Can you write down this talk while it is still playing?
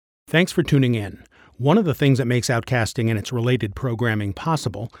Thanks for tuning in. One of the things that makes Outcasting and its related programming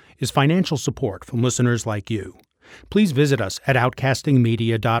possible is financial support from listeners like you. Please visit us at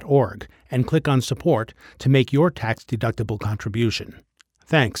outcastingmedia.org and click on Support to make your tax-deductible contribution.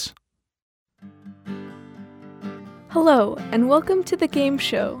 Thanks. Hello, and welcome to The Game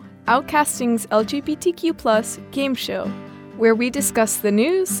Show, Outcasting's LGBTQ+ game show, where we discuss the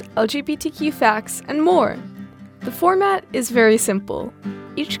news, LGBTQ facts, and more. The format is very simple.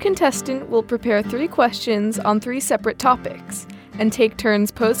 Each contestant will prepare 3 questions on 3 separate topics, and take turns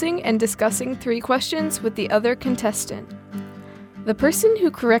posing and discussing 3 questions with the other contestant. The person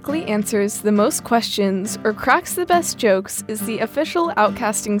who correctly answers the most questions or cracks the best jokes is the official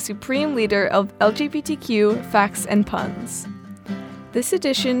Outcasting Supreme Leader of LGBTQ Facts and Puns. This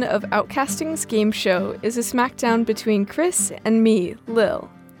edition of Outcasting's game show is a smackdown between Chris and me, Lil.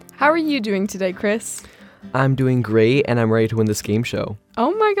 How are you doing today, Chris? I'm doing great, and I'm ready to win this game show.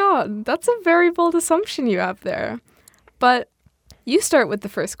 Oh my god, that's a very bold assumption you have there. But you start with the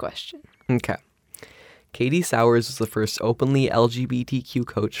first question. Okay. Katie Sowers was the first openly LGBTQ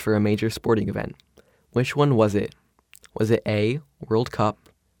coach for a major sporting event. Which one was it? Was it A, World Cup,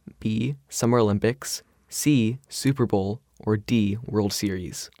 B, Summer Olympics, C, Super Bowl, or D, World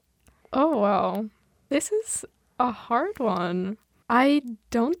Series? Oh wow, this is a hard one. I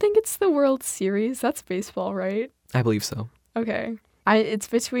don't think it's the World Series. That's baseball, right? I believe so. Okay. It's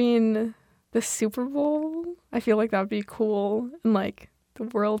between the Super Bowl. I feel like that would be cool. And like the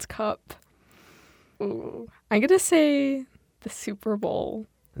World Cup. Ooh. I'm going to say the Super Bowl.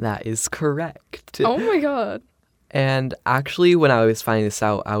 That is correct. Oh my god. And actually, when I was finding this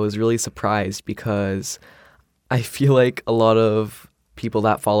out, I was really surprised because I feel like a lot of people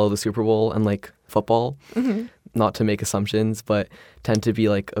that follow the Super Bowl and like football, not to make assumptions, but tend to be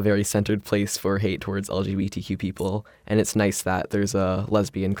like a very centered place for hate towards LGBTQ people. And it's nice that there's a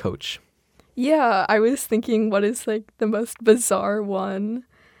lesbian coach. Yeah, I was thinking what is like the most bizarre one.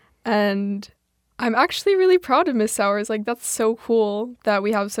 And I'm actually really proud of Miss Sowers. Like, that's so cool that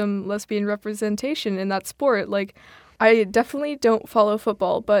we have some lesbian representation in that sport. Like, I definitely don't follow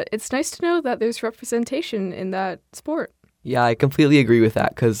football, but it's nice to know that there's representation in that sport. Yeah, I completely agree with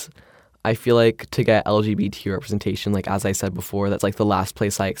that because I feel like to get LGBT representation, like as I said before, that's like the last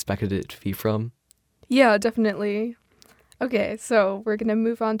place I expected it to be from. Yeah, definitely. Okay, so we're going to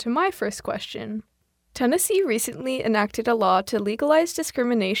move on to my first question. Tennessee recently enacted a law to legalize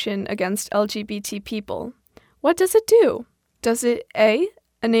discrimination against LGBT people. What does it do? Does it A,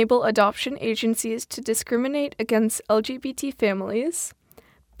 enable adoption agencies to discriminate against LGBT families?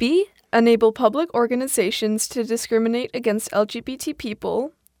 B, enable public organizations to discriminate against LGBT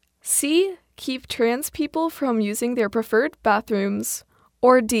people? C, keep trans people from using their preferred bathrooms?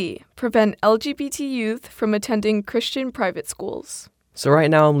 Or D, prevent LGBT youth from attending Christian private schools? So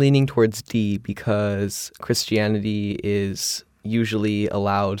right now I'm leaning towards D because Christianity is usually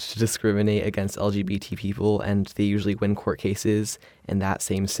allowed to discriminate against LGBT people and they usually win court cases in that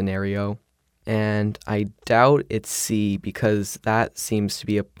same scenario. And I doubt it's C because that seems to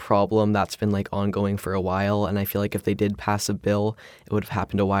be a problem that's been like ongoing for a while. And I feel like if they did pass a bill, it would have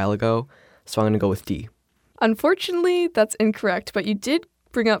happened a while ago. So I'm going to go with D. Unfortunately, that's incorrect, but you did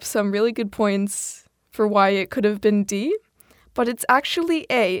bring up some really good points for why it could have been D. But it's actually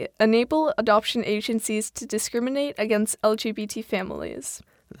A, enable adoption agencies to discriminate against LGBT families.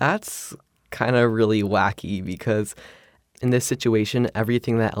 That's kind of really wacky because in this situation,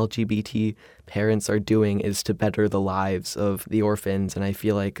 everything that LGBT parents are doing is to better the lives of the orphans, and I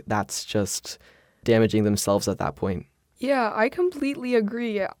feel like that's just damaging themselves at that point. Yeah, I completely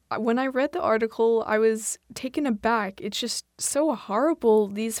agree. When I read the article, I was taken aback. It's just so horrible.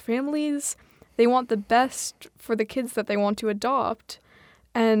 These families, they want the best for the kids that they want to adopt,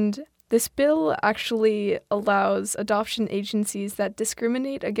 and this bill actually allows adoption agencies that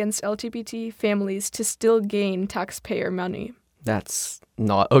discriminate against LGBT families to still gain taxpayer money. That's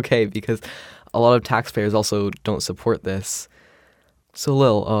not okay because a lot of taxpayers also don't support this. So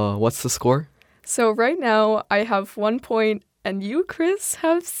Lil, what's the score? So right now I have 1 point and you, Chris,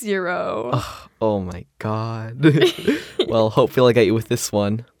 have 0. Oh my god. Well, hopefully I'll get you with this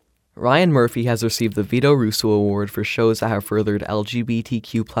one. Ryan Murphy has received the Vito Russo Award for shows that have furthered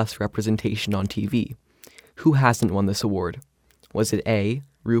LGBTQ+ representation on TV. Who hasn't won this award? Was it A,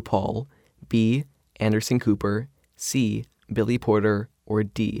 RuPaul, B, Anderson Cooper, C, Billy Porter, or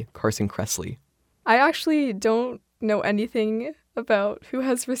D, Carson Kressley? I actually don't know anything about who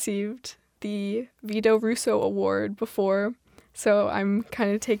has received the Vito Russo Award before, so I'm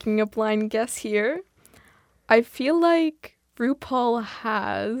kind of taking a blind guess here. I feel like RuPaul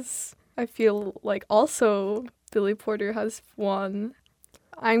has. I feel like also Billy Porter has won.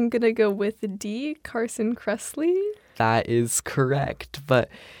 I'm gonna go with D, Carson Kressley. That is correct. But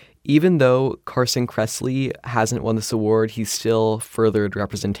even though Carson Kressley hasn't won this award, he's still furthered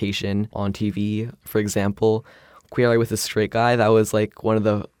representation on TV. For example, Queer Eye with a Straight Guy, that was like one of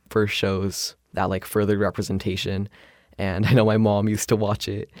the first shows that like furthered representation. And I know my mom used to watch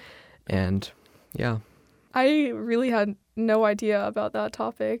it. And yeah. I really had no idea about that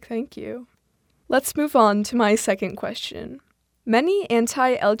topic. Thank you. Let's move on to my second question. Many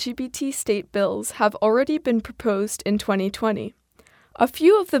anti-LGBT state bills have already been proposed in 2020. A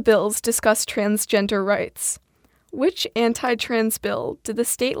few of the bills discuss transgender rights. Which anti-trans bill did the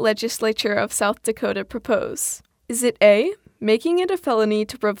state legislature of South Dakota propose? Is it A, making it a felony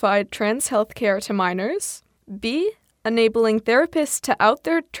to provide trans health care to minors? B, enabling therapists to out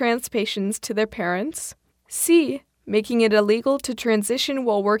their trans patients to their parents? C, making it illegal to transition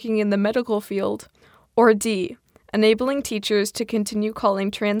while working in the medical field? Or D, enabling teachers to continue calling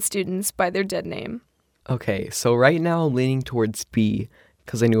trans students by their dead name? Okay, so right now I'm leaning towards B,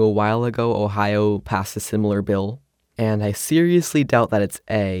 because I knew a while ago Ohio passed a similar bill, and I seriously doubt that it's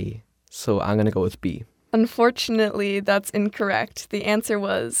A, so I'm going to go with B. Unfortunately, that's incorrect. The answer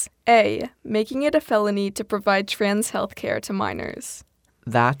was A, making it a felony to provide trans health care to minors.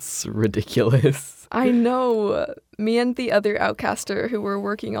 That's ridiculous. I know. Me and the other outcaster who were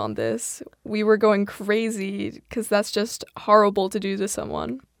working on this, we were going crazy because that's just horrible to do to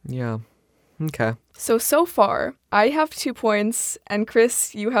someone. Yeah. Okay. So far, I have 2 points, and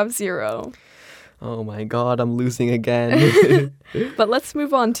Chris, you have 0. Oh my god, I'm losing again. But let's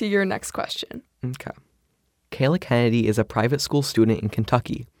move on to your next question. Okay. Kayla Kennedy is a private school student in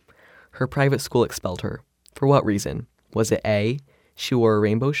Kentucky. Her private school expelled her. For what reason? Was it A, she wore a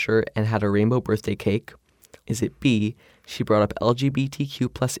rainbow shirt and had a rainbow birthday cake? Is it B, she brought up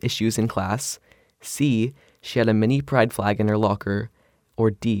LGBTQ plus issues in class? C, she had a mini pride flag in her locker? Or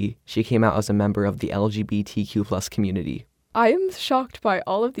D, she came out as a member of the LGBTQ plus community? I am shocked by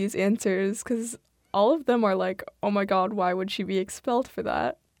all of these answers because all of them are like, oh my god, why would she be expelled for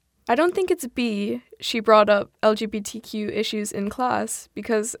that? I don't think it's B, she brought up LGBTQ issues in class,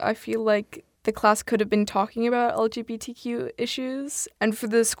 because I feel like the class could have been talking about LGBTQ issues, and for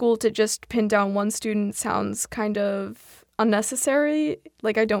the school to just pin down one student sounds kind of unnecessary.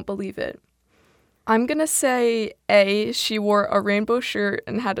 Like, I don't believe it. I'm gonna say A, she wore a rainbow shirt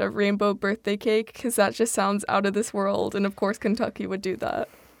and had a rainbow birthday cake, because that just sounds out of this world, and of course Kentucky would do that.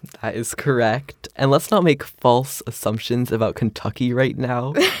 That is correct. And let's not make false assumptions about Kentucky right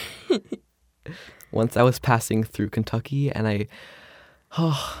now. Once I was passing through Kentucky and I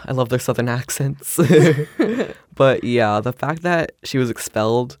love their southern accents. But yeah, the fact that she was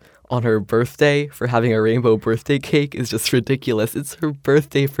expelled on her birthday for having a rainbow birthday cake is just ridiculous. It's her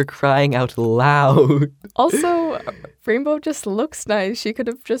birthday, for crying out loud. Also, rainbow just looks nice. She could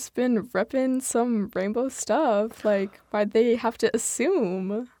have just been repping some rainbow stuff. Like, why'd they have to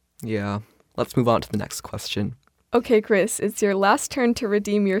assume? Yeah. Let's move on to the next question. Okay, Chris, it's your last turn to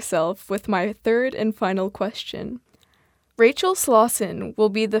redeem yourself with my third and final question. Rachel Slauson will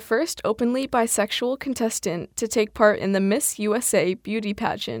be the first openly bisexual contestant to take part in the Miss USA beauty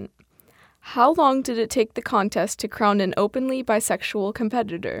pageant. How long did it take the contest to crown an openly bisexual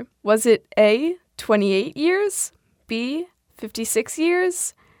competitor? Was it A, 28 years, B, 56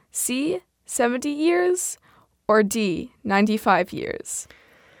 years, C, 70 years, or D, 95 years?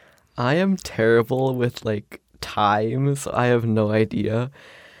 I am terrible with, time, so I have no idea.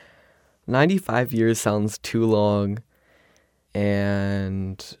 95 years sounds too long,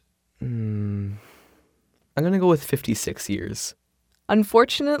 and I'm going to go with 56 years.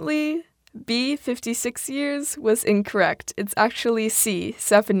 Unfortunately, B, 56 years, was incorrect. It's actually C,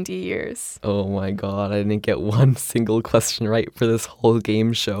 70 years. Oh my god, I didn't get one single question right for this whole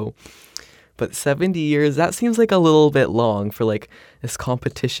game show. But 70 years, that seems like a little bit long for this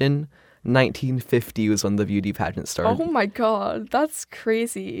competition. 1950 was when the beauty pageant started. Oh my god, that's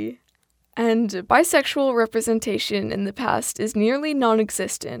crazy. And bisexual representation in the past is nearly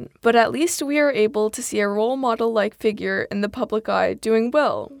non-existent, but at least we are able to see a role model-like figure in the public eye doing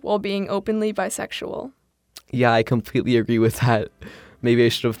well while being openly bisexual. Yeah, I completely agree with that. Maybe I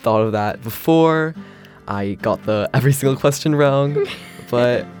should have thought of that before. I got every single question wrong,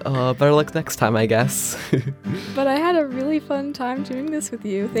 but better luck next time, I guess. But I had a really fun time doing this with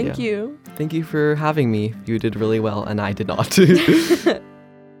you. Thank you. Thank you for having me. You did really well, and I did not.